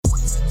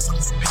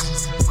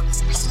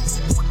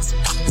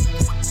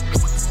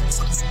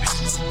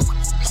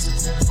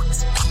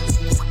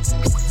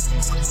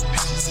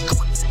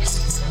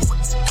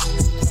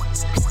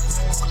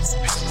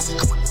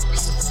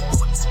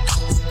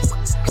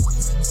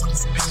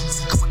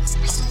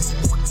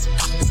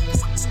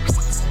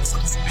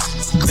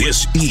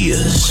This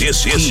is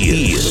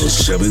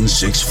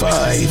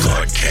 765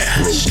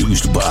 Podcast,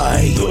 produced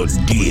by The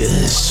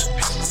Diaz.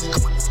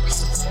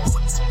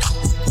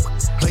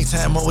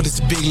 Playtime mode, it's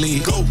the big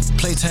league. Go.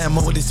 Playtime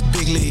mode, it's the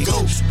big league.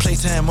 Go.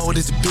 Playtime mode,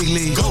 it's the big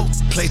league. Go.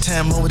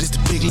 Playtime mode, it's the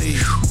big league.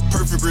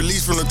 Perfect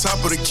release from the top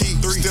of the key.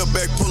 3 step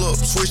back, pull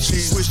up, switch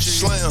cheese,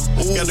 slam.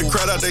 Ooh. Got the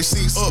crowd out they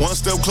seats up. 1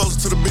 step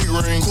closer to the big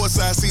ring.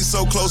 Courtside seats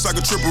so close I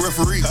could trip a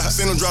referee.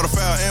 Send them draw the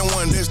foul and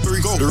 1, that's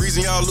 3. Go. The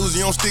reason y'all losing,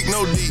 you don't stick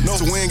no D. No.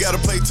 So we ain't gotta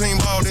play team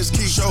ball, that's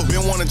key. Show.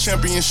 Been won a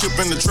championship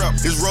in the trap.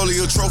 It's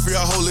Rolly a trophy,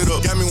 I hold it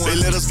up. Got me one.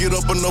 They let us get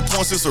up on no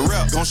points, it's a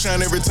wrap. Gon'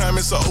 shine every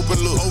time it's an open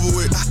look.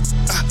 Over with.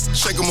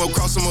 Shake 'em up,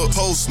 cross 'em up,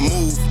 post,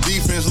 move,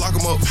 defense, lock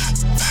 'em up.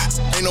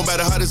 Ain't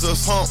nobody hot as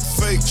us, hump,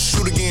 fake,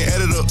 shoot again,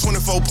 add it up.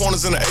 24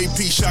 pointers in the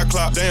AP shot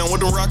clock. Damn, what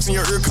the rocks in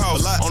your ear call?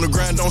 A lot on the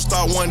grind, don't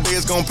stop, one day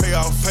it's gon' pay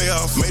off.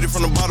 Made it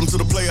from the bottom to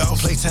the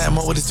playoffs. Playtime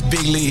mode, it's the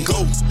big league.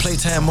 Go.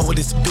 Playtime mode,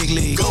 it's the big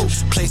league. Go.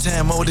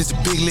 Playtime mode, it's the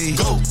big league.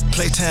 Go.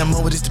 Playtime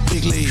mode, it's the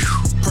big league.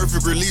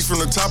 Perfect release from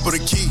the top of the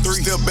key.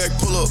 3 step back,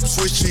 pull up,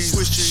 switch cheese,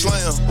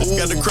 slam. Ooh.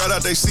 Got the crowd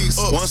out they seats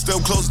up. 1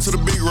 step closer to the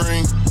big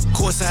ring.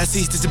 Courtside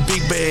seats, it's a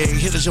big bag.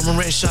 Hit a jumping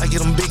red shot, get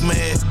them big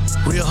mad.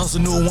 Real hustle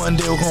knew one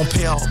day we're gonna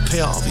pay off.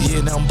 Yeah,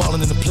 now I'm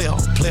ballin' in the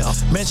playoff.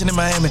 Mansion in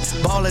Miami,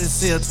 ball at the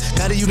Celtics.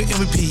 Got a unit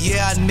MVP,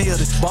 yeah, I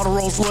nailed it. Bought a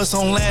Rolls Royce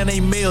online, they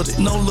mailed it.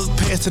 No look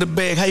past to the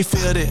bag, how you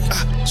feel that?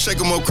 Shake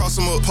 'em up, cross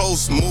 'em up,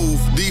 post,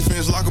 move,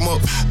 defense, lock 'em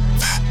up.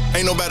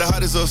 Ain't nobody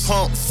hot as us,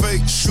 hump,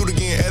 fake, shoot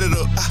again, add it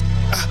up.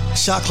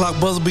 Shot clock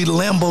buzzer be the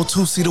Lambo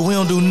 2-seater, we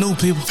don't do new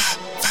people.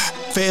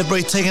 Fast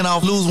break taking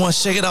off, lose one,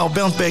 shake it off,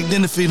 bounce back,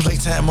 then the field.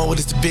 Playtime mode,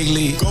 it's the big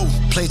league. Go.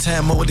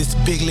 Playtime mode, it's the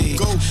big league.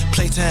 Go.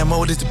 Playtime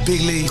mode, it's the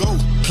big league. Go.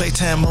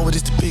 Playtime mode,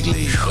 it's the big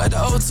league. Like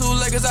the 02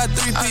 Lakers, I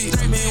 3-peat.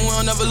 I mean, we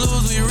don't never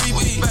lose, we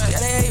repeat. Yeah,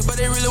 they hate, but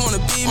they really wanna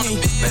beat me.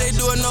 But they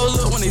do it no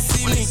look when they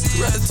see me.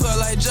 Red 12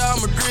 like John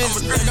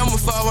McGrizzly. Think I'ma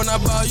fall when I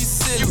ball, you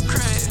silly.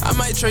 I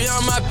might try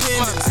on my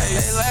pendant.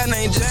 Hey, last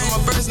name James,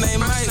 my first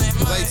name Mike.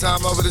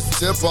 Playtime over this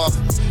tip off.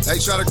 They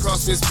try to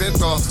cross me, spin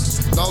off.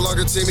 No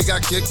longer team, he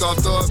got kicked off.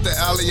 Throw up the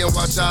alley and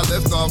watch our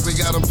lift off. We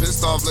got them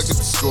pissed off, look at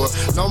the score.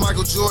 No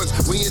Michael Jordans,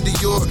 we in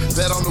Dior.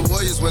 Bet on the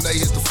Warriors when they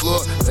hit the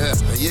floor.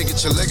 Yeah,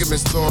 get your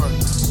ligaments torn.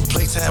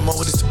 Playtime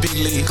mode, it's the big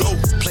league. Go.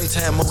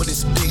 Playtime mode,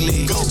 it's the big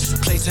league. Go.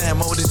 Playtime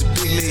mode, it's the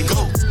big league.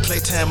 Go.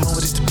 Playtime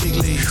mode, it's the big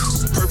league.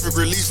 Perfect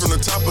release from the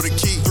top of the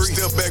key. 3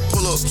 step back,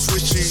 pull up,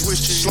 switch cheese,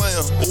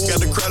 slam. Ooh.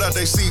 Got the crowd out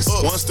they seats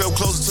up. 1 step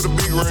closer to the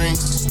big ring.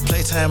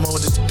 Playtime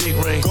mode, it's the big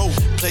ring. Go.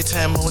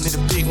 Playtime mode, it's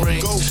the big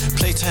ring. Go.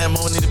 Playtime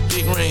mode, it's the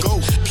big ring.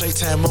 Go.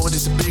 Playtime mode,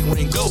 it's the big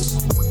ring. Go.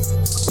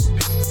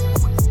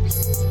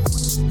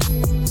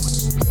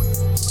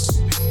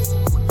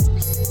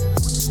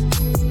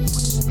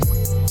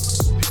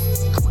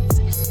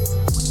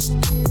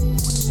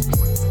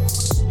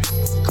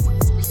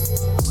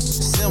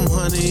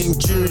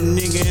 Jury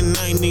nigga and I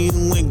ain't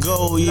even went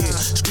gold yet.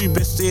 Street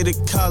been steady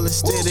calling,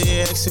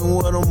 steady asking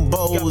where them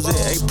bows at.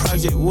 Hey,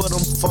 project where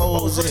them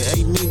foes at.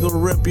 Hey, nigga,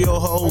 rep your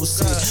whole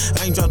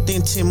set. I ain't dropped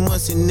in 10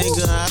 months and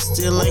nigga, I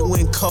still ain't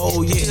went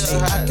cold yet.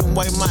 Hey, I can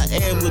wipe my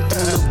ass with a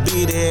little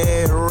bitty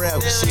ass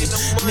rap shit.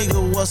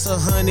 Nigga, what's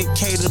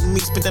 100K to me?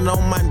 Spent it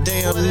on my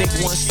damn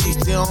nigga,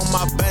 160 on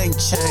my bank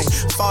chain,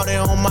 40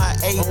 on my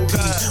AP.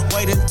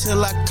 Wait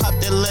until I cop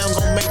that lamb,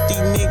 gon' make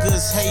these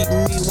niggas hate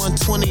me.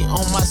 120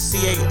 on my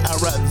C8, I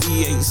ride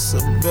V8, so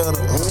better.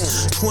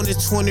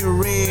 2020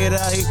 red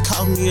out, it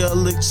cost me a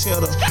little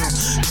cheddar.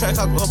 Track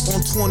up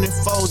on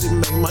 24s, it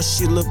make my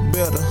shit look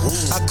better.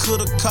 I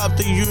could've copped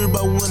the Euro,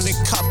 but when they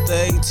copped the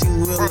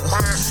 18-wheeler.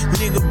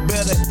 Nigga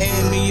better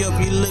add me up,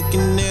 you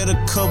looking at a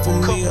couple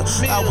mil.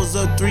 I was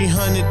up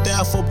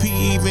 300,000 P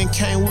even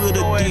came with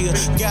a deal.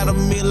 Got a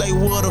meal like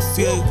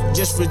Waterfield,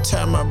 just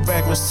retire my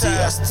back and see.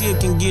 I still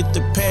can get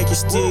the package,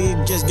 still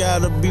it just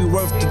gotta be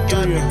worth the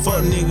thrill.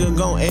 Fuck nigga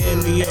gon' add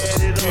me up,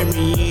 compare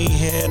me, you ain't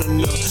had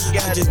enough.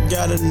 I just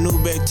got a new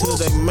bag to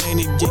they man,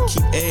 it just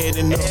keep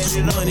adding up.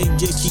 Money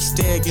just keep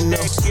stacking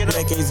up.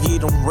 Black ass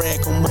get them,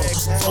 rack them up.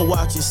 For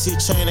watching shit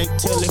chain, they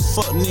tellin'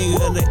 fuck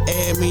nigga to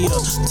add me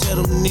up. Tell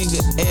them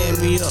nigga add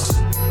me up.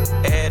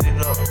 Add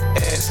it up,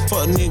 add it.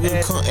 Fuck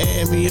nigga come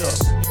add me up.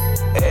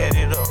 Add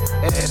it up,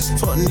 add it.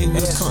 Fuck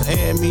nigga come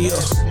add me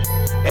up.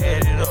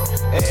 Add it up,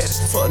 add it.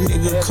 Fuck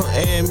nigga come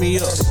add me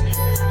up.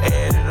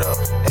 Add it up,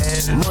 add it.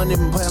 Money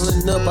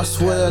piling up, I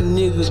swear a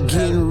nigga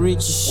getting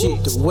rich as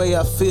shit. The way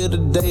I feel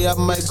today, I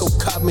might go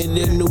cop me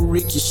that new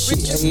Ricky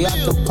shit. Hey, I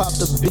can pop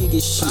the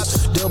biggest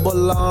shit.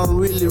 Double on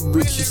really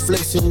rich. You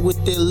flexing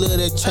with that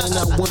little chain.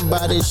 I went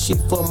buy that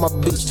shit for my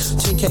bitch.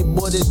 10K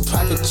boy, this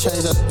pocket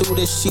change. I threw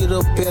that shit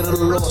up at the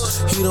Lord.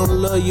 He don't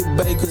love you,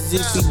 babe, cause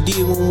if he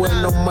did, we wear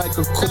no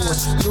Michael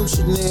Kors. New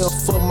Chanel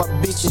for my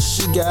bitch and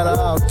she got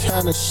all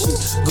kind of shit.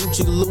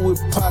 Gucci, Louis,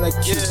 Prada,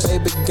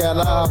 baby got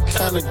all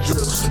kind of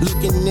drip.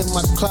 Looking in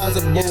my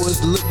closet,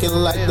 boys looking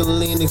like the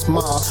Lenox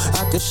Mall.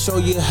 I can show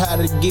you how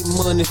to get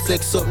money,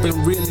 flex up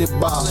and really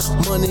ball.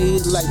 Money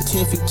is like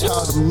 10 feet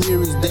tall, the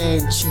mirrors,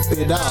 they ain't cheap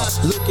at all.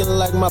 Looking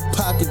like my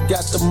pocket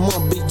got the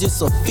money, bitch,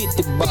 just a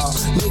 50 ball.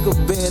 Nigga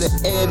better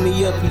add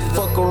me up, you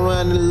fuck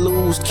around and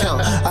lose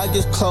count. I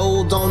just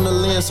closed on the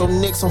land, so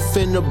next I'm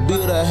finna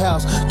build a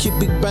house. Keep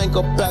big bank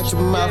up out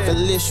your mouth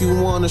unless you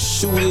wanna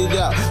shoot it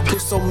out.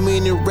 Put so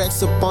many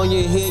racks up on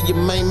your head, your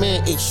main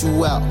man X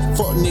you out.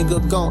 Fuck nigga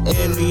gon'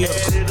 add me up,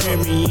 compare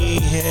me, you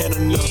ain't had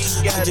enough.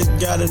 I just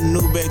got a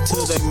new bag to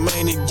they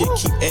man, it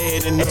just keep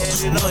adding up.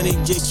 Money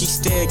just keep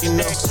stacking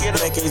up.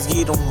 Black ass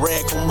get them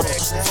rack them up.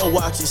 For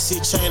watching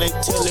shit chain, they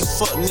tellin'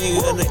 fuck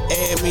nigga to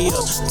add me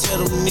up.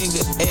 Tell them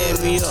nigga add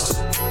me up.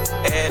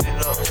 Add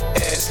it up,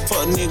 add it.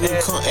 Fuck nigga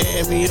come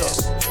add me up.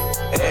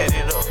 Add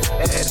it up,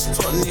 add it.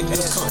 Fuck nigga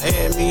come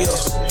add me up.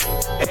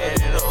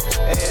 Add it up,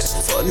 add it.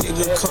 Fuck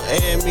nigga come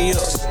add me up.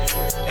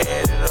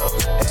 Add it up,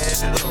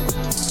 add it up.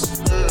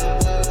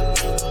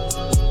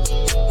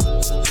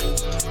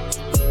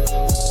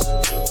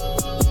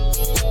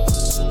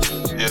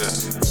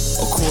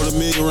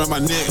 $250,000 around my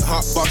neck,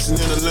 hot boxing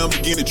in a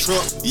Lamborghini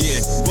truck. Yeah,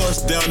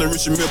 bust down the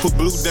Richard Mill, put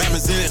blue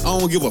diamonds in it. I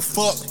don't give a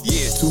fuck.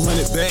 Yeah,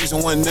 200 bags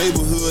in one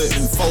neighborhood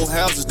and 4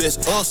 houses. That's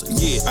us.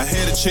 Yeah, I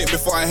had a check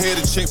before I had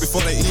a check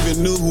before they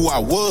even knew who I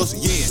was.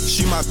 Yeah,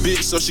 she my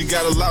bitch, so she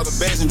got a lot of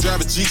bags and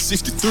drive a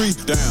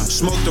G63. Down,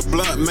 smoked a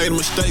blunt, made a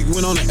mistake,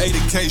 went on an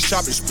 80K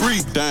shopping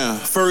spree. Down,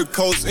 fur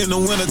coats in the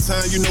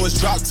wintertime, you know it's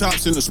drop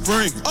tops in the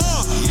spring.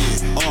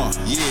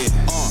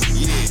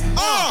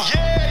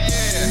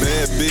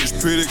 Bad bitch,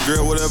 pretty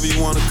girl, whatever you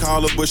wanna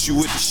call her, but she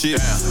with the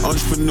shit.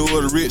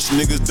 Entrepreneur, the rich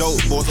niggas,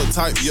 dope boys are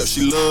type, yup,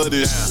 she love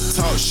this.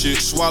 Talk shit,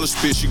 swallow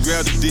spit, she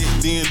grab the dick,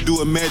 then do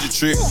a magic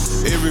trick.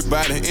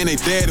 Everybody and they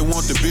daddy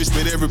want the bitch,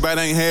 but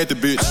everybody ain't had the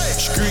bitch.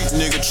 Street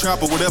nigga,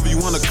 trapper, whatever you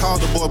wanna call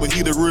the boy, but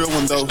he the real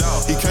one though.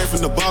 He came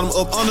from the bottom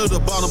up under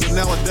the bottom, but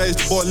nowadays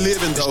the boy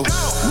living though.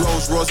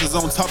 Rolls Royces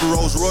on top of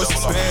Rolls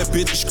Royces. Bad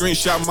bitches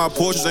screenshot my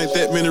portraits, ain't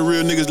that many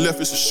real niggas left,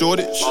 it's a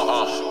shortage.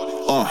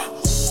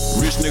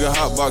 Rich nigga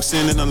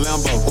hotboxing in a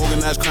Lambo.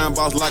 Organized crime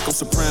boss like I'm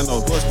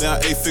Soprano. Bust down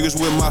 8 figures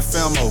with my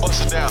famo.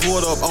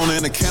 Pulled up on her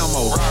in a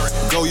camo.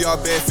 Go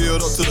yard bag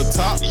filled up to the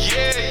top.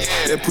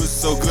 That pussy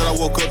so good I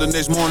woke up the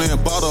next morning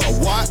and bought her a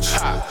watch.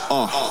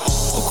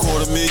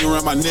 $250,000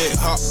 around my neck.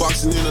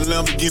 Hotboxing in a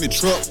Lamborghini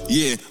truck.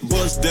 Yeah,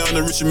 bust down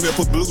the Richard Mill,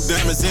 put blue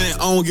diamonds in it.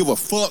 I don't give a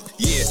fuck.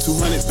 Yeah,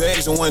 200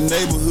 bags in one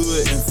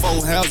neighborhood and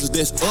 4 houses.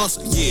 That's us.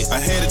 Yeah,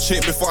 I had a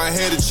check before I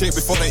had a check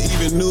before they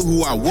even knew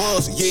who I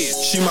was. Yeah,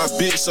 she my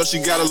bitch, so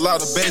she got a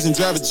lot of bags and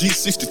drive a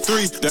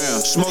G63.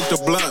 Down, smoked a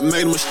blunt,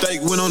 made a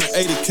mistake, went on an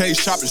 80K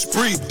shopping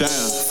spree.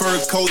 Down, fur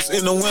coats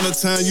in the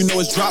wintertime, you know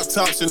it's drop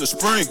tops in the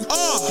spring.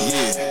 Hold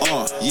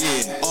up.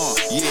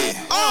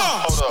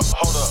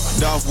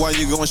 Dolph, why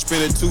you gon'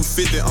 spend it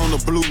 $250 on the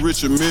blue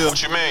Richard Mill?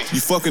 What you mean?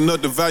 You fucking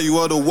up the value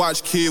of the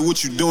watch, kid.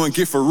 What you doing?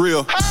 Get for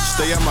real.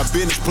 Stay out my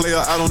business,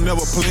 player. I don't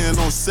never plan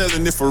on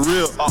selling it for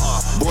real.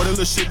 Boy, that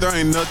little shit there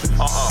ain't nothing.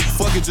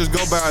 Fuck it, just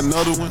go buy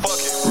another one.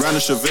 Round a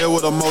Chevelle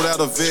with a mold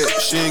out of vet.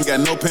 She ain't got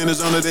no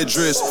panties under that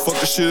dress. Fuck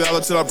the shit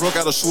out till I broke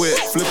out of sweat.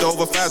 Flipped her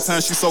over 5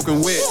 times, she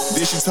soaking wet.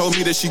 Then she told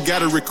me that she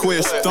got a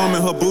request.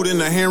 Thumbing her boot in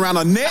the hand around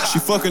her neck. She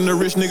fucking the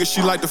rich nigga,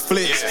 she like to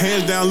flex.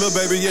 Hands down, little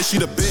baby, yeah, she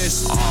the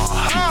best.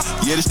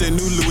 Yeah, this that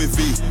new Louis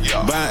V.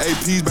 Buying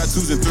APs by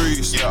 2s and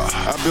 3s.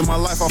 I built my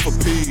life off of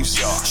P's.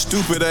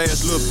 Stupid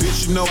ass little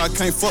bitch, you know I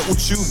can't fuck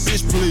with you,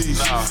 bitch, please.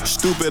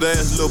 Stupid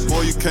ass little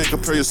boy, you can't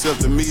compare yourself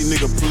to me,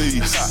 nigga,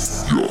 please.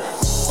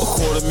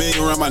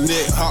 $250,000 around my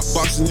neck,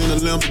 hotboxing in a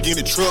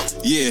Lamborghini truck.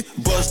 Yeah,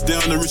 bust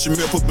down the Richard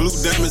Mill, put blue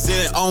diamonds in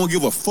it. I don't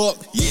give a fuck.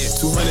 Yeah,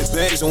 200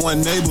 bags in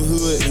one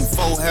neighborhood and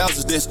 4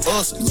 houses. That's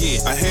us.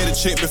 Yeah, I had a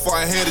check before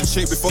I had a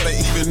check before they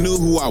even knew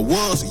who I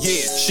was.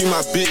 Yeah, she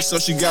my bitch, so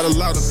she got a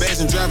lot of bags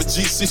and drive a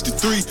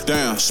G63.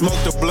 Down,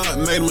 smoked a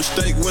blunt, made a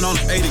mistake, went on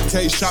an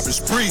 80K shopping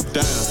spree.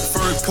 Down,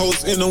 fur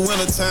coats in the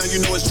wintertime,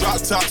 you know it's drop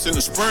tops in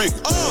the spring.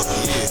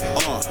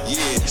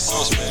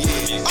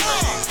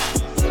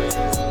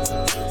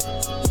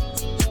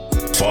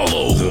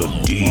 Follow The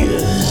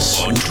Diaz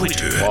on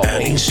Twitter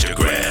and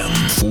Instagram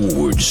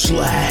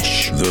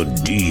 /The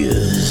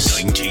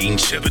Diaz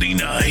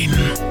 1979.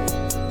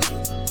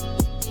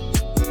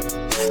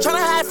 Tryna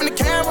hide from the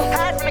camera.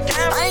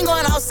 I ain't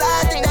going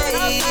outside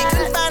today.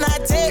 Couldn't find our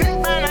tech.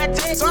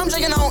 So I'm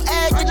drinking on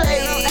egg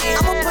today.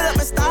 I'ma put up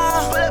my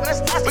style.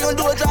 We gon'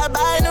 do a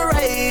drive-by in the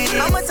rain.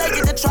 I'ma take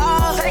it to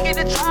trial. Pray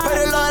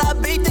the Lord I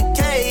beat the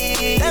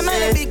case. That man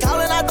they be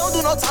calling, I don't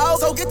do no talk.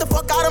 So get the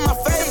fuck out of my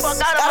face.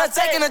 Gotta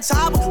take in a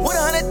chopper with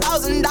 $100,000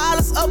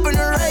 up in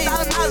the race.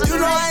 You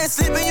know I ain't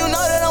sleeping, you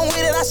know that I'm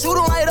with it. I shoot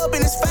him right up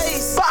in his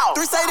face.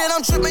 3 say that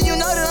I'm tripping, you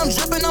know that I'm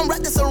dripping. I'm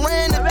wrapped in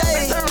saran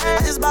today.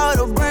 I just bought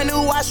a brand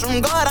new watch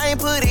from God, I ain't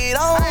put it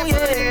on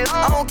yet.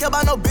 I don't don't care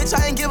about no bitch,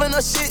 I ain't giving a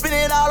shit. Spend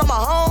it all on my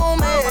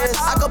homies.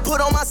 I could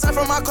put on my son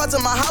from my car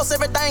to my house,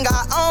 everything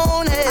I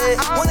own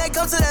it. When they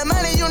come to that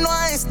money, you know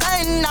I ain't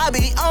staying, I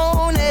be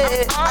on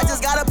it. I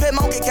just got a pet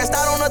monkey, cast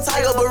out on a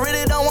tiger, but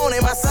really don't want it.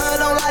 My son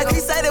don't like it.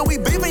 He say that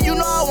we beefing, you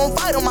know I won't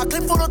fight him. My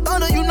clip full of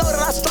thunder, you know that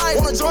I strike.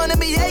 Wanna join the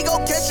NBA,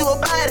 go catch you a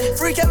body.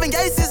 Free Kevin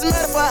Gates is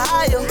murder for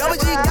hire. Double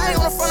G gang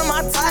on the front of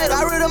my title.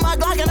 I rid of my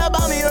Glock and I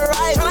bought me a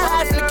rifle. Tryna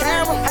hide from the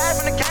camera,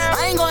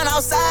 I ain't going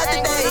outside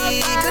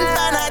today. Couldn't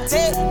find hot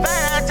tech,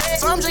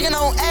 so I'm drinking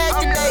on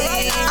act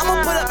today.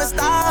 I'ma put up a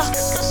style.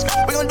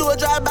 We gon' do a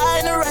drive-by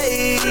in the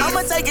raid.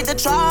 I'ma take it to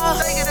trial.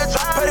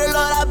 Pray the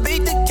Lord I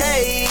beat the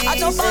cage. I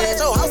jump out at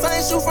your house, I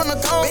ain't shoot from the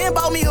cone. Ben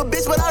bought me a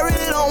bitch, but I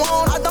really don't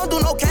want. I don't do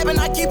no capping,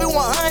 I keep it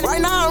 100.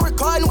 Right now I'm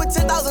recording with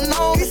 10,000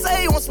 on. He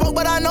say he won't smoke,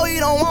 but I know he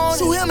don't want.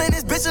 Shoot him and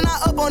his bitch and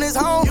I up on his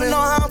home. You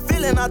know how I'm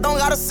feeling, I don't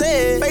gotta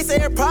say it. Face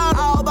air proud,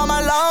 all by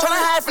my lawn.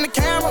 Tryna hide from the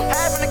camera,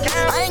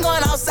 I ain't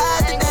going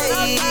outside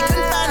today.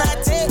 Couldn't find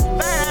hot tech,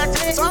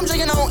 so I'm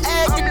drinking on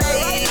act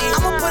today.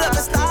 I'ma put up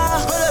a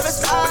style,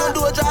 we gon'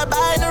 do a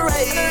drive-by in the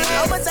raid.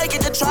 I'ma take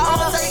it to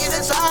trial, pray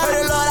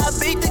the Lord I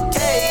beat the cage.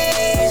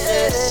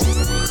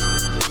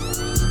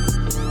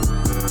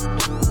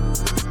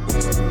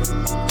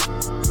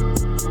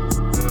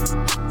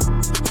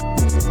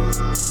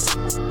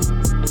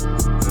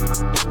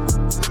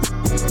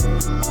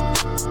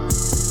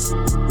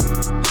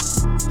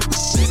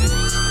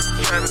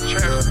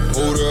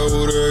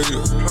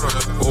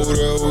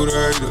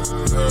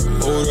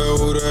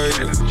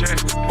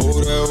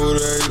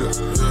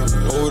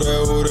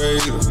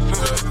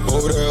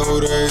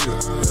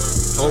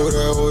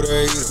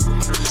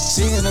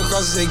 Seeing the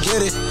crosses, they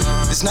get it.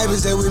 The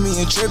snipers that with me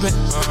and tripping.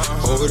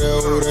 Over there,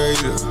 over there,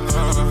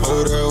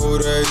 over there, over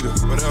there,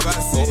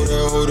 over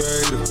there, over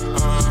there,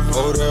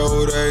 over there,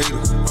 over there,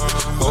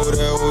 over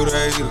there, over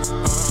there,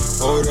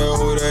 over there,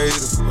 over there.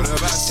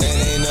 Saying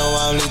they know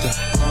I'm lethal.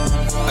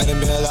 I done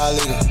been a lot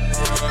legal.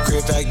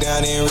 Crib back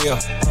down in Rio.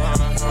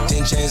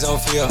 10 chains on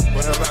feel.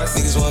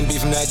 Niggas want beef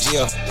from that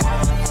jail.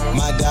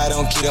 My diet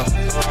on keto.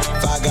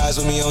 5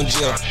 guys with me on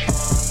jail.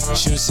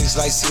 Shoot 6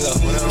 like CeeLo.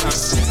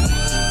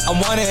 I'm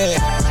one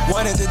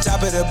at the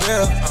top of the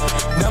barrel.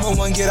 Number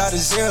 1, get all the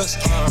zeros.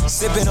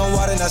 Sipping on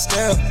water, not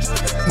sterile.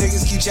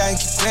 Niggas keep chatting,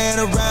 keep playing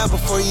around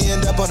before you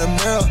end up on the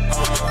mural.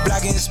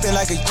 Blocking and spin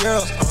like a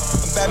girl.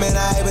 I'm Batman,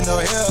 I ain't even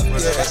no hero.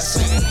 Yeah.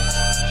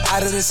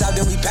 Out of the south,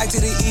 then we back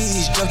to the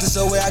east. Jumped to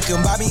somewhere I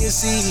couldn't buy me a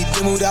seed.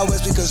 Then moved out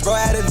west because bro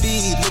had a V.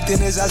 Looked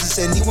in his house and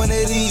said, need one of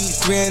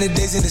these. 300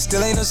 days and it still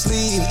ain't no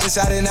sleep.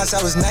 Inside and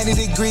outside was 90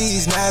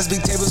 degrees. Now it's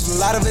big tables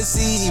with a lot of a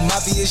seed.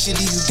 Mafia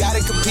shit, you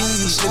gotta compete.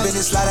 Slipping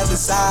and slide out the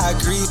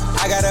side, creep.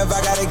 I gotta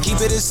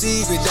keep it a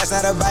secret. That's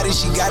not a body,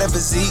 she got a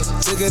physique.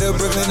 Took her to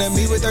Brooklyn to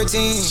meet with her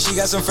team. She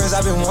got some friends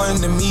I've been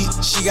wanting to meet.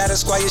 She got a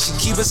squad, yeah, she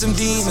keep us some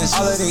demons.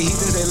 All of the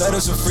heathens, they let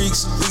us some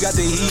freaks. We got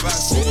the heat.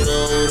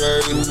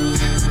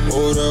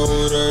 We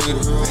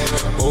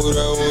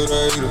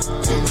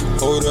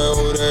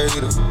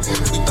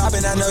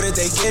poppin', I know that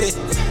they get it.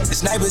 The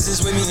snipers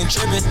is with me and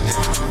trippin'.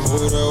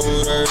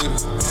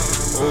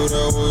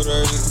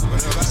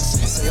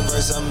 Second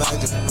verse, I'm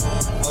active.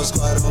 Whole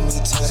squad on me,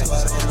 10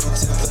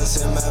 plus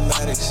in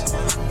mathematics.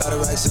 Lot of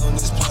racks on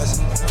this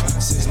plaza.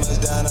 6 months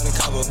down on the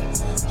Cabo.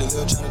 The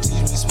little tryna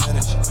teach me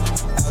Spanish.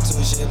 Out to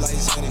a shit like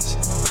Xanax.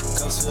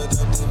 Comes to a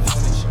dub, then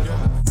vanish.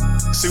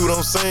 See what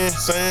I'm saying?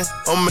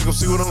 I'ma make them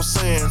see what I'm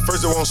saying.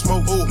 First they won't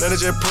smoke, ooh, now they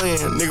just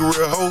playing. Nigga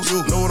real hoes, you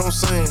know what I'm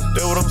saying?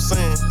 That what I'm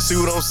saying. See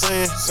what I'm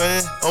saying?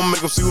 I'ma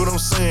make them see what I'm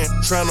saying.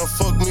 Tryna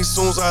fuck me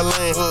soon as I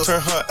land.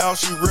 Turn her out,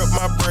 she rep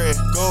my brand.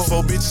 Go.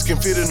 4 bitches can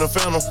fit in the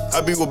phantom. I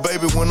be with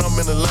baby when I'm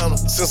in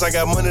Atlanta. Since I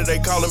got money, they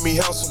calling me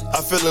handsome.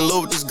 I fell in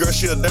love with this girl,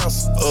 she a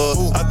dancer.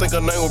 I think her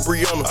name was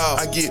Brianna.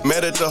 I get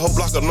mad at the whole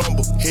block of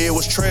number. Head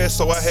was trash,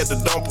 so I had to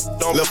dump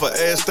her. Left her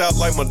ass out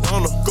like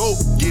Madonna. Go.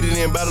 Get it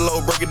in, battle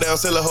low, break it down,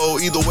 sell it whole.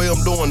 Either way,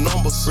 I'm doing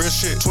numbers. Real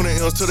shit.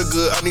 20 M's to the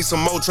good. I need some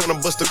more.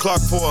 Tryna bust the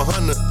clock for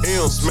 100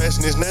 M's.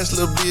 Smashing this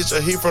nasty little bitch.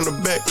 I hit from the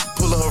back,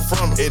 pulling her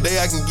from her. Every day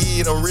I can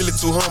get it, I'm really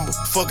too humble.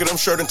 Fuck it, I'm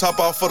shirt and top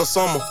off for the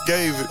summer.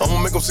 Gave it.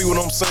 I'ma make them see what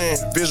I'm saying.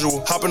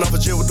 Visual. Hopping off a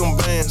jet with them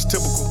bands.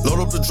 Typical.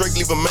 Load up the Drake,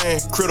 leave a man.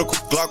 Critical.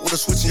 Glock with a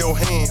switch in your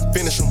hand.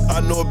 Finish him.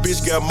 I know a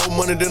bitch got more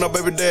money than her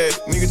baby dad.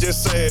 Nigga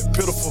just sad.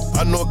 Pitiful.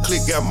 I know a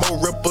clique got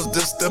more rappers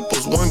than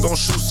steppers. One gon'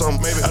 shoot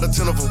something. Maybe out of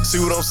 10 of them. See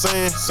what I'm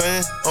saying?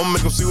 I'ma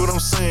make them see what I'm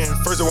saying.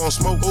 First they won't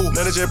smoke. Ooh,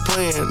 now they just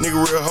playing.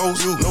 Nigga real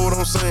hoes. You know what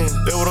I'm saying?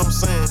 That what I'm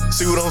saying.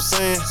 See what I'm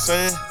saying?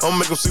 I'ma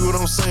make them see what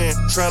I'm saying.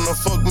 Tryna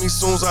fuck me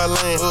soon as I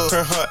land.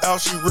 Turn her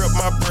out, she rep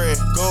my brand.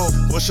 Go.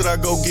 What should I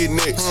go get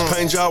next?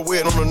 Paint y'all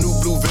wet on a new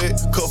blue vet.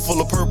 Cup full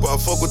of purple, I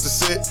fuck with the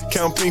set.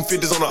 Count pink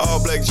 50s on the all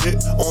black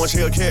jet. Orange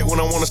Hellcat when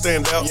I wanna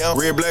stand out.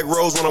 Red black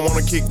rose when I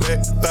wanna kick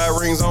back. Thigh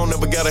rings on,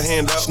 never got a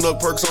hand out. Snug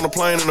perks on the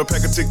plane and a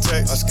pack of Tic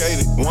Tacs. I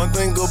skated. One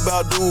thing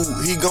about dude,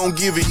 he gon'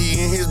 give it. He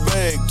in his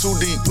bag, too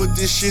deep. Put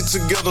this shit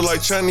together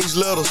like Chinese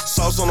these letters.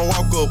 Sauce on the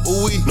walk up,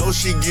 ooh-wee. No,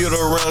 she get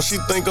around. She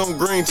think I'm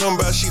green, talking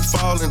about she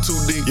falling too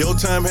deep. Your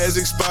time has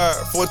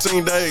expired,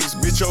 14 days.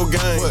 Bitch, your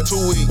game,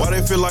 2 weeks. Why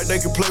they feel like they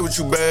can play with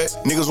you bad?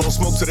 Niggas won't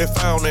smoke till they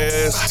found their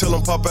ass. Tell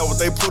them pop out what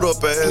they put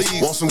up ass.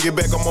 Please. Want some get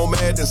back, I'm more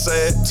mad than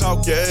sad.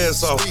 Talk your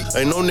ass off.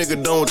 Ain't no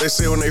nigga done what they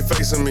say when they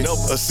facing me. Nope.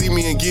 See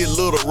me and get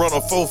little, run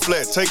a 4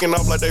 flat, taking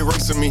off like they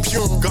racing me.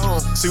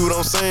 Gone. See what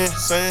I'm saying?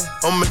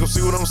 I'ma make them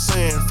see what I'm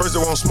saying. First they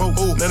won't smoke,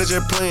 ooh, now they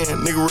just playing.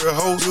 Nigga real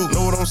hoe, you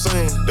know what I'm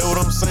saying? That what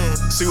I'm saying.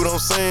 See what I'm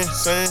saying?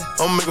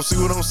 I'ma make them see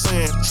what I'm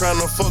saying.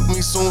 Tryna fuck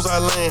me soon as I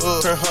land.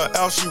 Turn her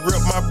out, she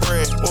rip my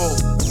brand. Whoa.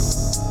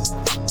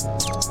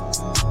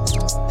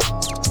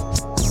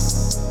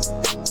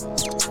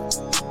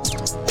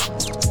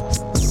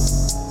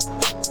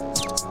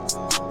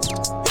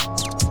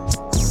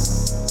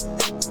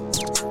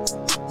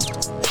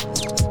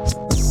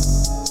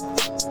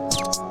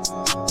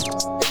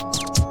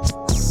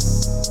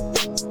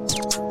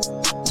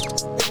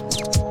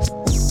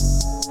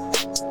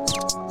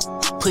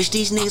 Push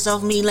these niggas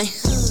off me like,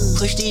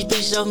 push these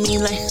bitches off me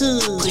like,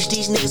 push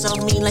these niggas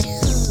off me like,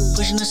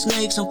 pushing the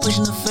snakes, I'm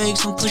pushing the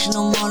fakes, I'm pushing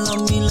them all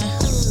off me like,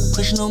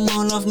 pushing them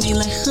all off me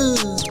like,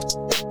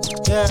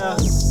 yeah.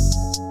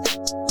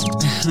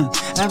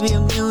 I be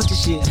immune to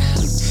shit,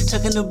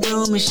 tucking the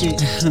broom and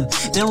shit,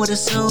 done with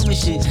assuming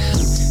shit.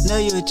 Know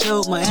you a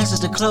joke, my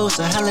answers the close,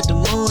 I holler at the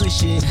moon and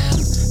shit.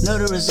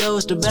 Know the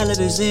results, the ballot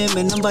is in,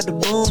 man, I'm about to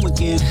boom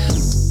again.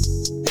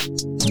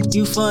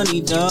 You funny,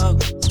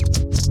 dog.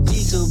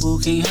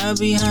 Can't hide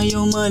behind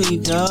your money,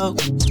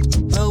 dog.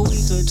 A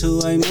week or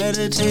two, I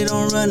meditate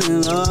on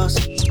running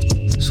lost.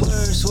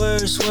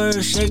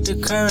 Swerve, shake the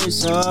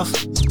currents off.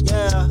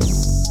 Yeah.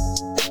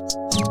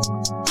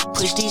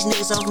 Push these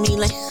niggas off me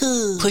like,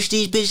 push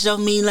these bitches off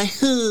me like,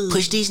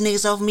 push these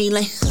niggas off me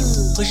like,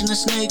 pushing the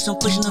snakes, I'm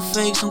pushing the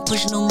fakes, I'm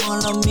pushing them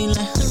all off me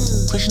like,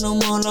 pushing them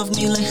all off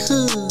me like,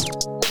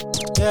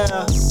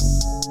 yeah.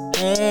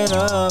 Head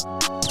up,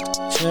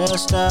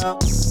 chest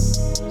out,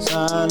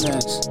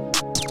 silence.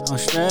 I'm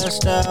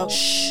stressed out,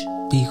 shh,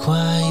 be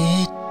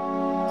quiet.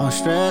 I'm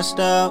stressed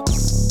out.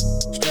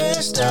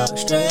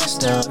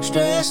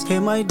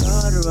 Hit my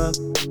daughter up,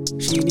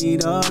 she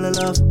need all the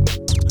love.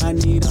 I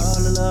need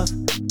all the love,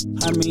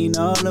 I mean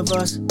all of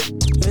us.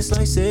 It's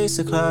like 6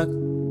 o'clock,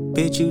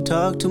 bitch you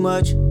talk too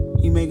much.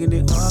 You making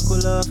it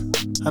awkward, love.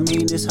 I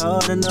mean it's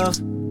hard enough,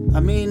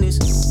 I mean it's.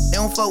 They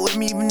don't fuck with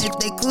me even if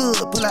they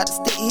could. Pull out the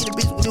stick, hit a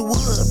bitch with the wood.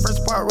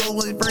 First part roll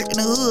was breaking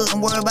the hood.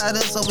 Don't worry about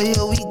us over here,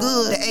 we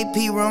good. The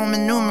AP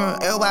Roman numeral,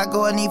 everybody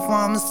go and need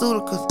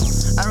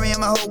pharmaceuticals. I ran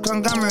my whole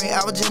conglomerate,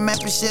 I was just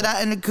mapping shit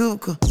out in the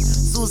cubicle.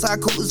 Suicide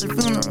cool is a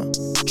funeral.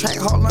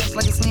 Track hard lunch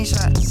like a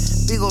slingshot.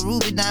 Big ol'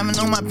 ruby diamond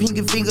on my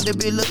pinky finger, that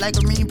bitch look like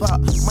a mini pop.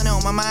 Money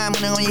on my mind,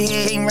 money on your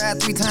head. Can't ride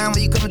 3 times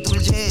when you coming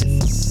through the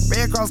chest.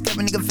 Red Cross kept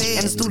a nigga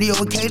fed. In the studio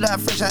with K-Dot,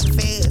 fresh out the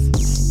feds.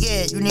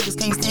 Yeah, you niggas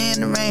can't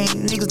stand the rain.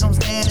 You niggas don't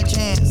stand a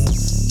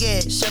chance. Yeah,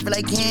 sharp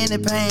like candy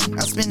paint.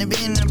 I spin the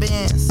bin in the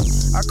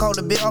bins. I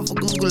called the bill off of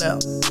Google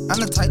out.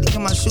 I'm the type to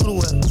get my shooter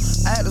well.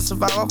 I had to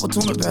survive off a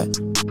tuna pack.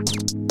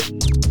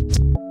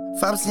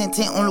 5%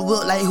 tent on the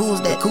wheel, like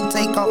who's that? Cool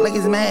take off like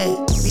it's mad.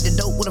 Beat the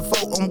dope with a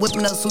fork, I'm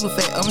whipping up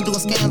Sudafed. I'm doing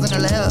scams in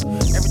the lab.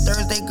 Every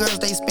Thursday, girls,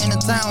 they spend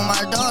the time with my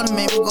daughter,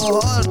 man, we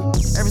go harder.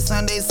 Every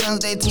Sunday,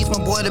 teach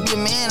my boy to be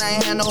a man, I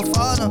ain't had no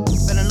father.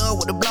 Fell in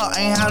love with the block,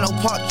 I ain't had no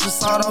part,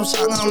 just sawed off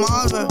shotgun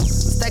marver.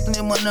 Stacking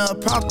them on the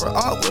proper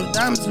artwork,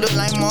 diamonds look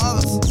like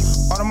marbles.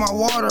 Out of my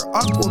water,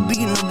 aqua,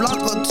 beating the block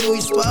up till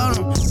we spot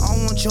them. I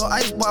don't want your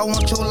ice, but I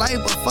want your life,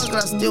 but fuck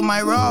it, I still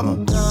might rob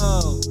them.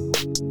 No.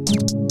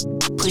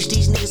 Push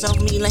these niggas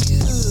off me like,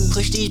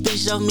 push these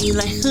bitches off me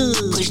like,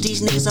 push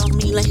these niggas off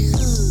me like,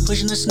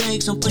 pushing the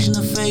snakes, I'm pushing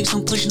the fakes,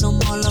 I'm pushing them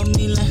all off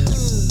me like,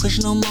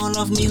 pushing them all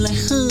off me like,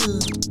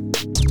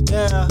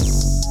 yeah.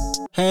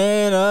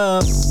 Head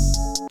up,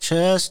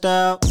 chest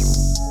out,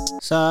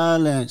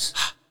 silence.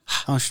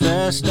 I'm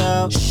stressed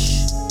out,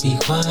 shh, be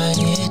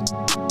quiet.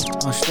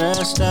 I'm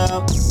stressed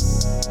out,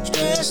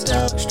 stressed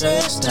out,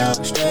 stressed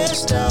out,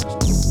 stressed out.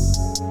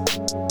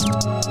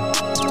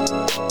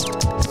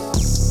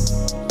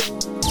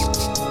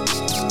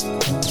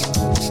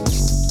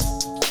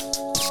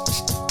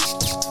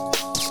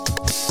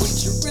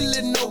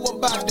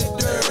 About the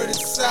dirty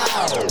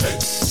side.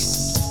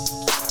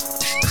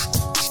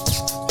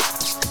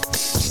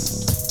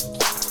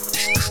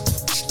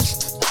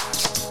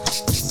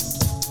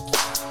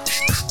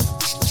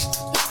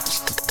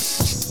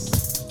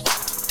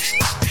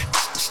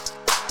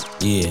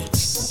 Yeah.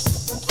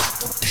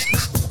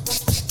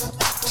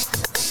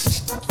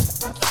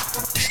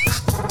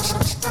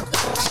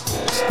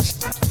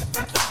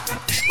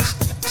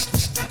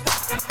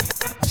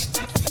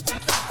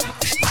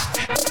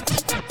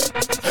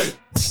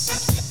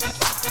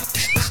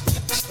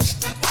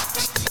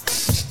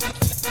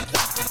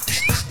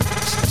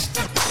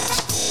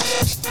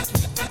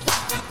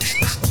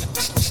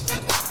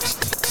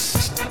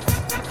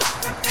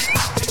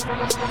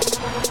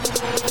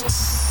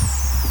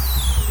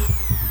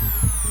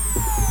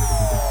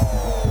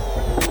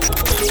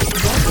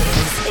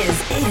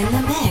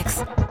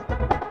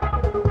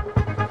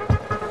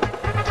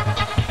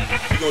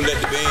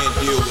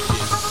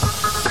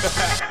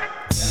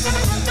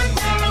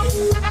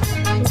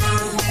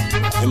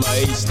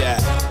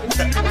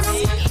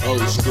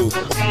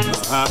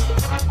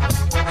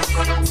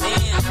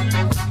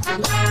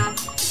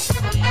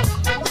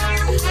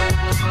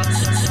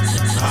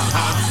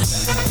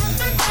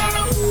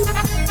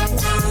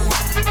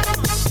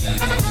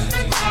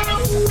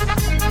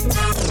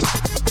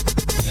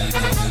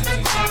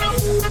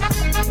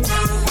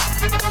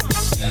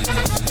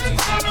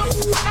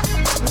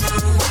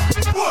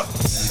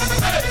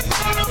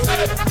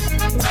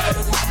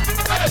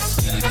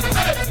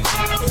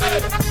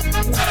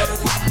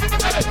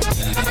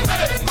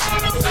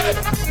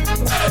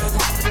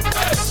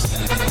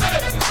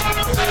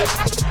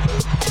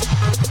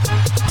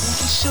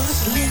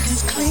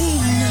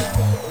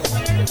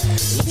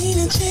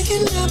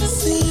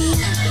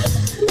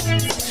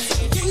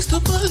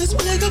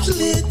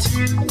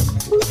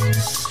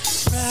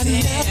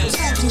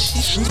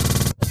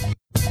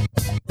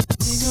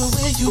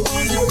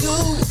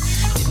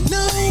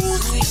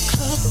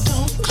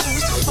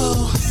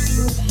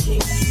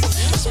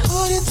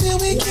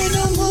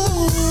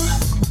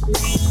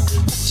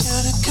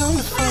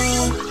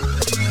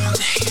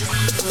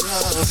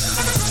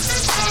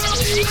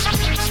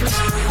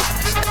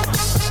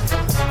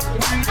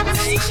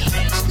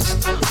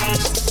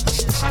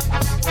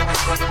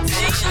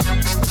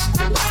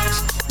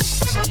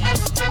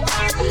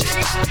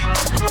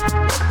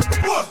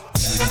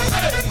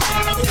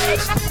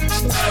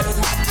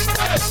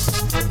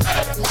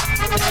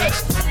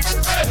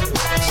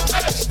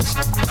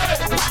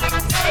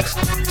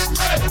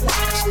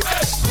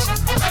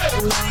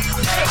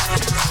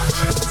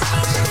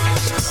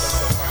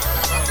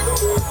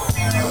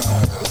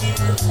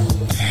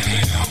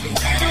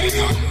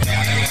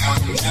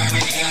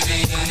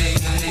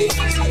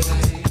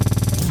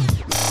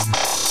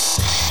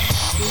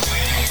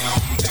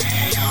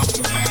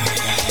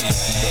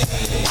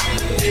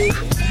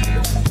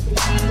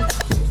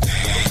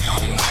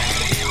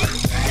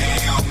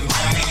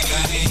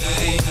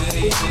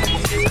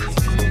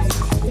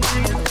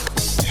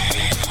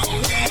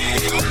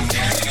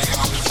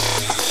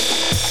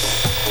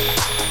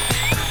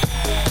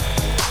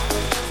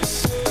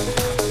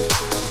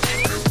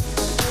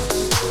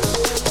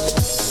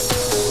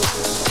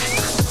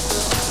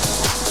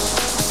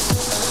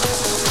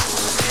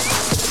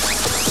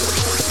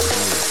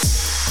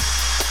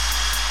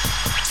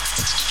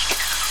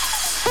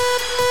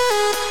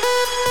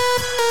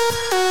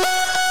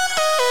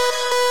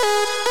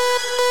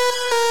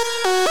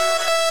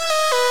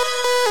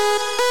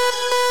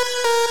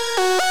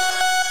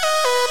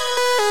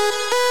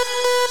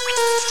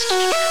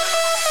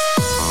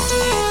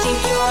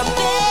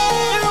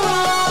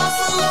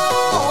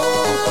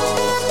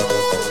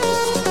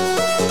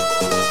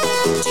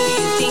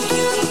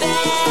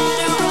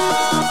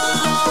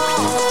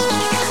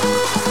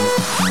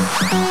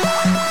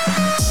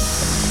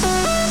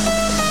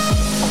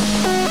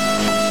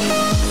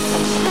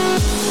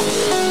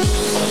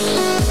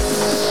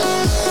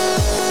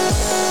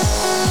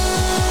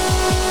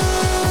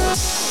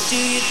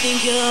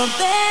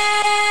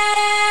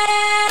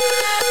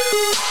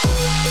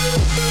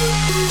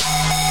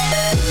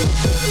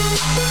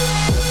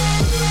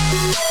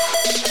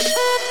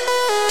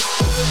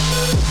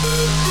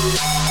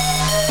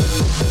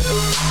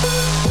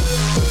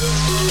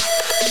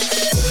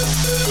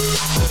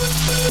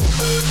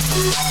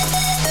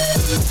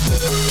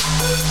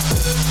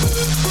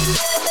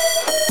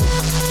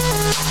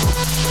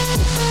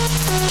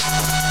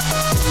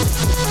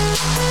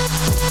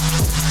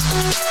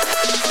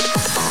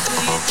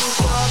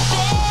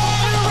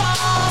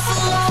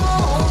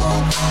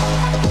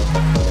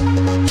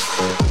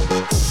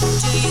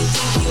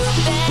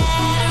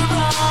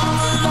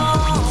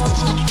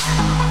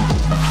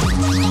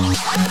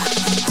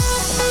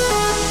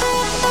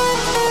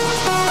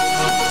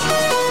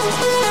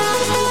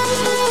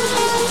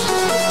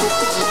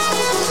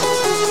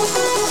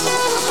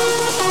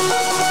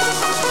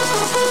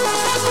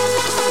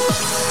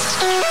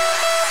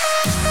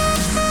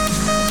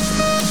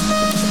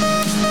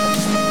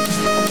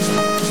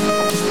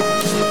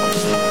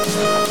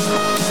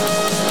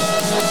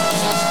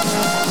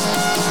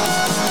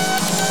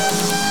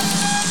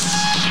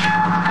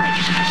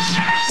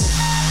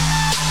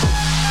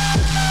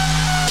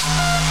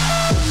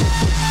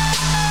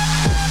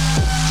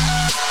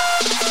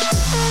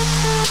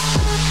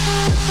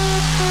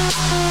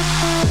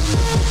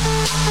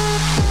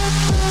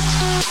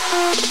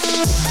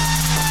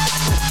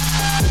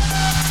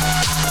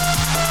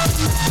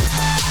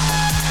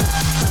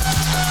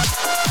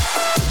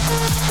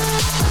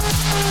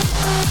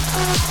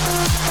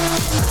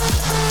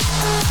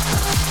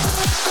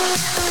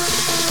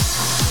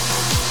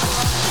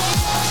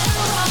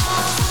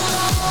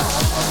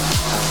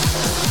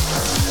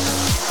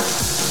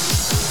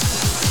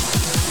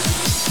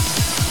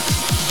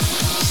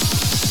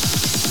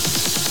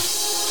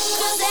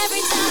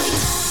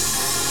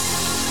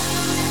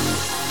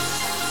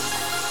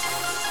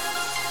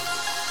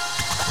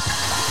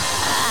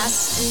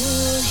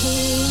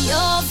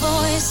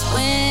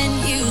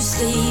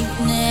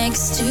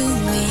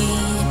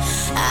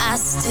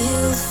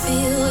 still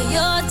feel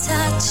your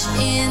touch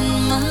in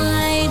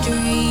my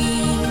dream.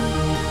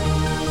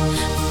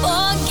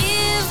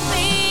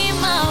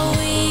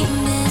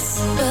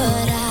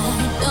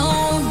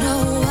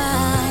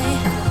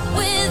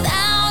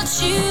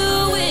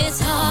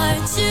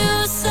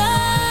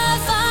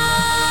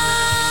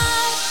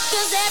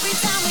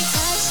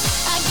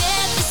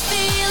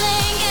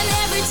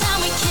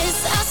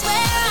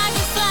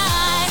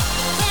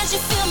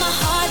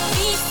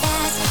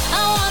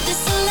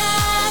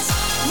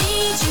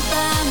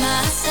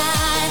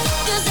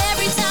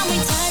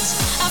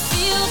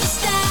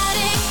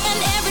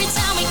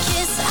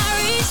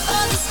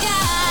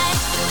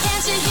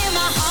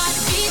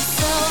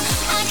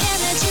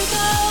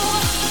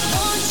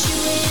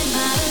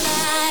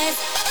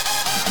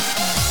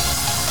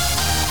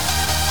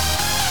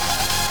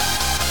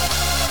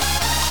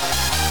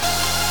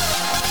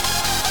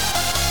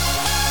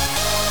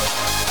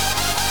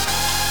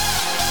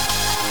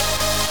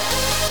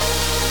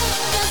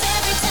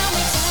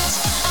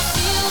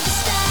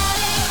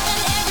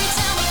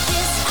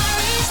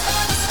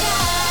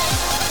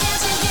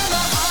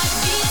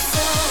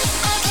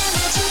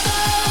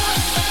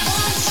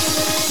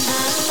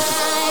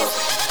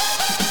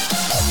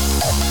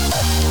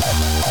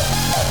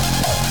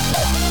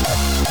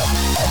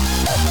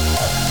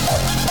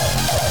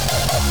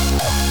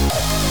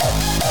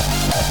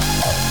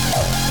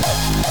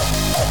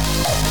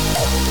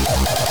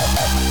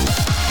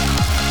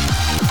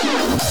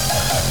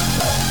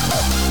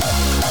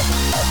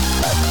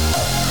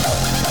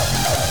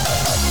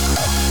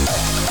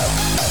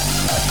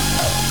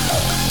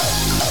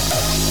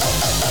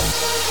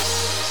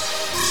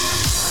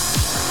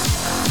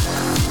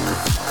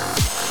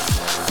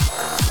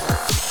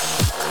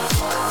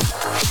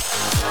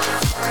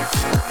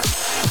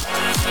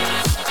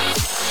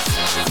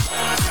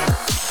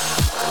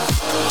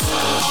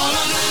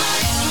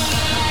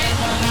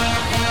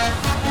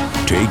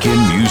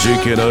 taking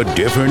music in a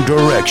different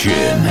direction.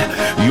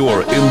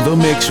 You're in the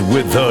mix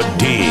with the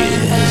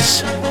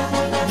Diz.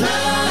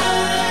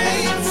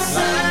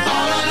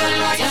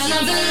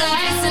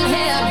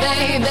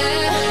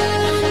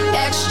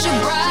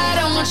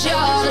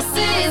 Y'all to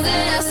see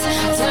this.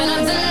 Turn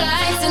up the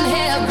lights in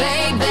here,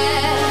 baby.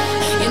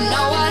 You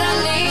know what I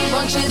need.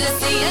 Want you to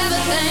see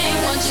everything.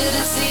 Want you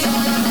to see all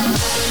of that.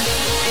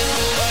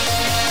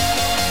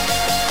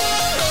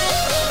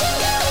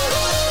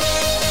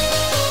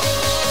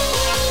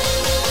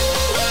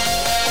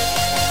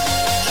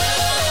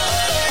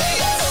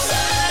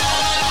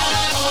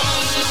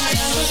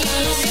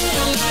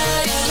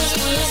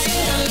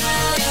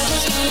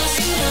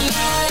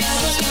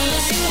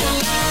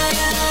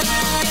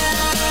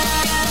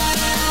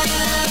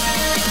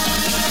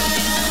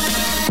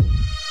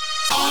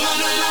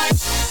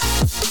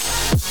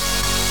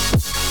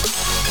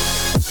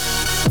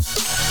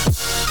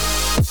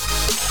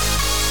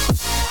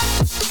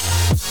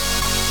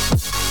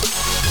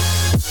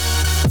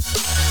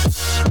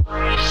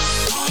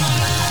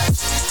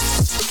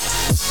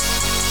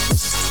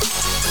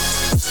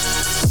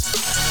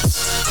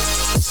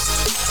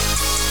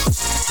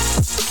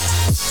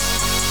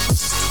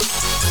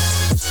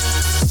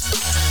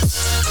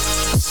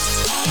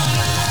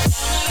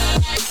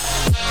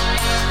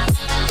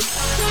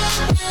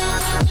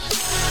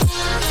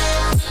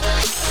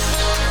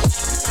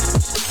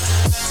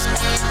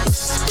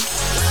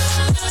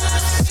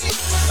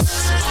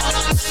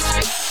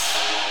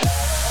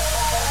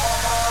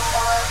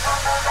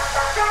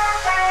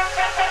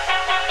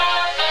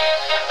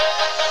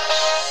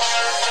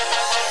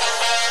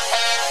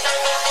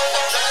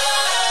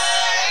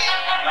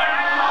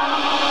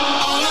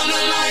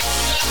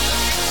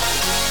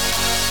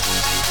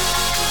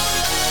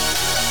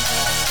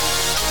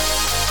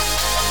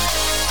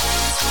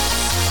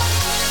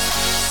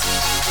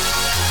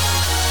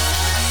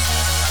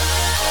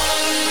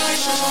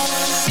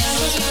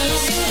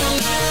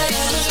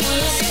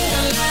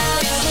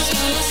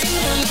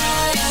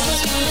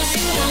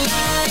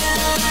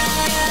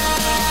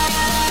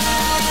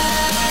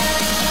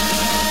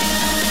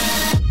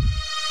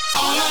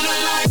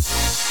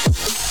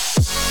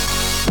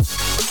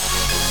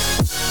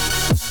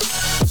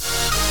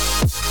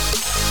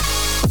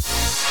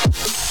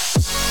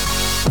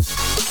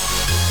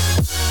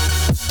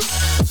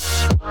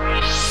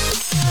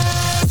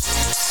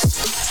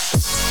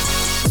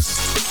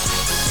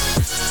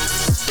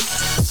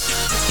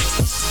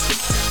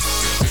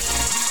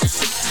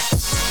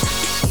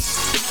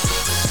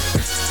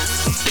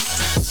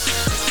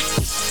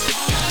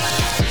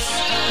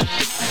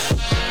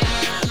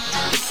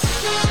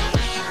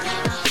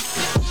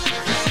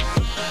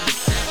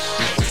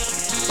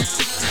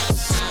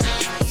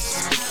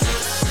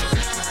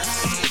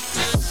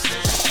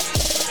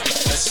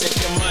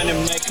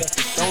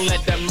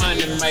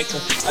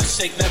 I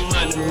shake that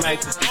money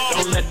maker.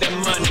 Don't let that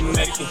money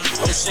make it.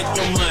 Don't shake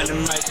your money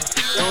maker.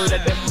 Don't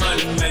let that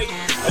money make it.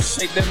 I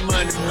shake that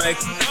money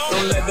maker.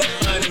 Don't let that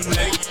money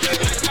make it.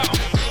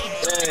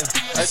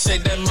 Yeah, I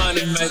shake that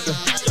money maker.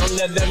 Don't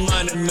let that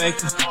money make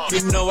it.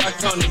 You know I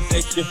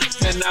accommodate you,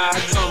 and I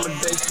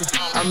accommodate you.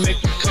 I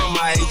make you come,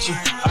 I hate you.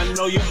 I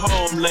know you're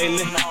home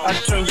lately. I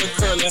turn your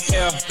curly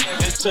hair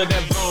into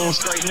that bone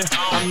straightener.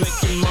 I make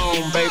you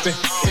moan, baby.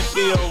 It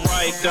feel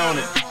right, don't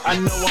it? I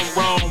know I'm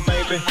wrong,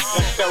 baby.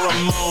 That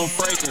pheromone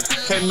fragrance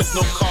can't miss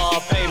no car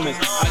payments.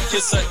 I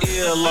kiss her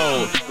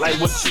earlobe, like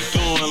what you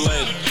doing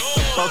later.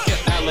 The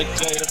fucking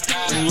alligator,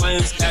 the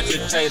lens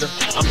agitator.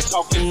 I'm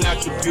talking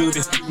natural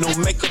beauty, no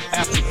makeup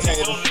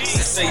applicator.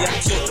 She say I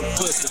killed the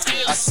pussy,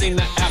 I seen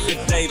the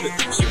affidavit.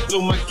 She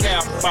blew my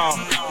cap off,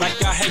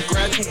 like I had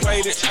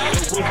graduated.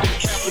 The roof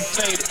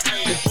decapitated,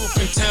 the roof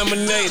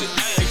contaminated.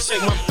 They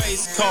check my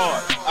face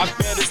card, I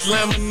bet it's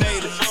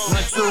laminated.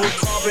 Natural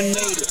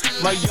carbonated,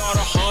 my yard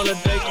 100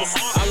 acres.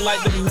 I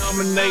like the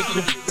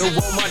nomination, they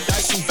roll my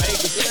dice in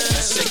Vegas.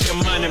 I shake your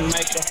money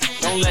maker,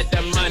 don't let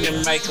that money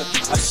maker.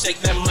 I shake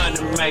that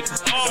money maker,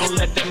 don't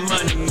let that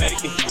money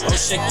make it. Don't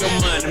shake your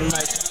money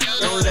maker,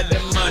 don't let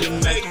that money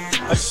make it.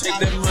 I shake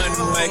that money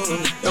maker,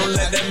 don't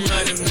let that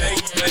money make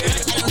it.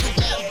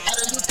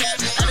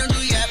 I don't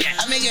do yap,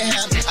 I make it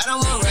happen. I don't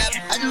want rap,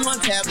 I just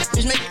want tap.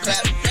 Just make it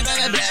clap, put it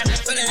in that back,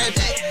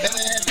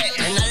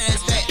 and none of that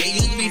fat. They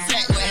used to be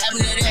fat, what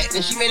happened to that?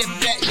 Then she made it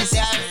flat, she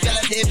said I feel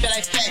like it, feel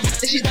like fat.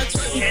 Then she done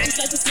twerking, just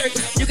like a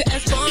circus. You can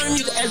ask Farm,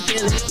 you can ask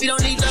Billy. We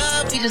don't need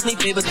love, we just need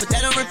favors. Put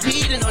that on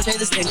repeat and don't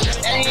change the station.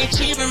 Daddy ain't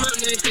cheap and mama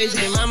ain't crazy.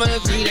 And mama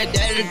agree that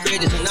daddy the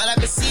greatest. And all I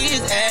can see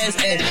is ass.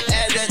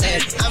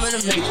 I'm in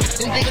a matrix.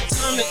 Didn't think of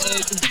Tom and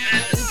Edge.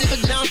 Didn't think of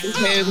jumping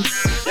cable.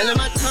 Then let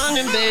my tongue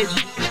invade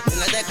you. And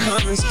let that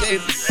come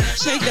escape.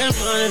 Shake that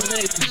money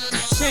maker.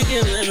 Shake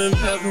it lemon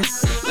pepper.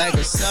 Like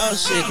a salt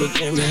shaker.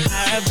 Give me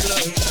high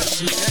blood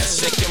pressure.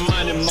 Shake your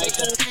money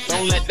maker,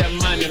 don't let that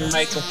money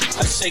maker.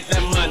 I shake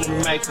that money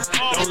maker,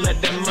 don't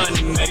let that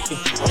money make it.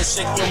 Don't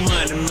shake your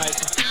money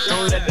maker,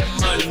 don't let that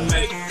money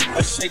make it.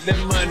 I shake that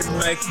money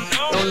maker,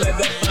 don't let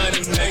that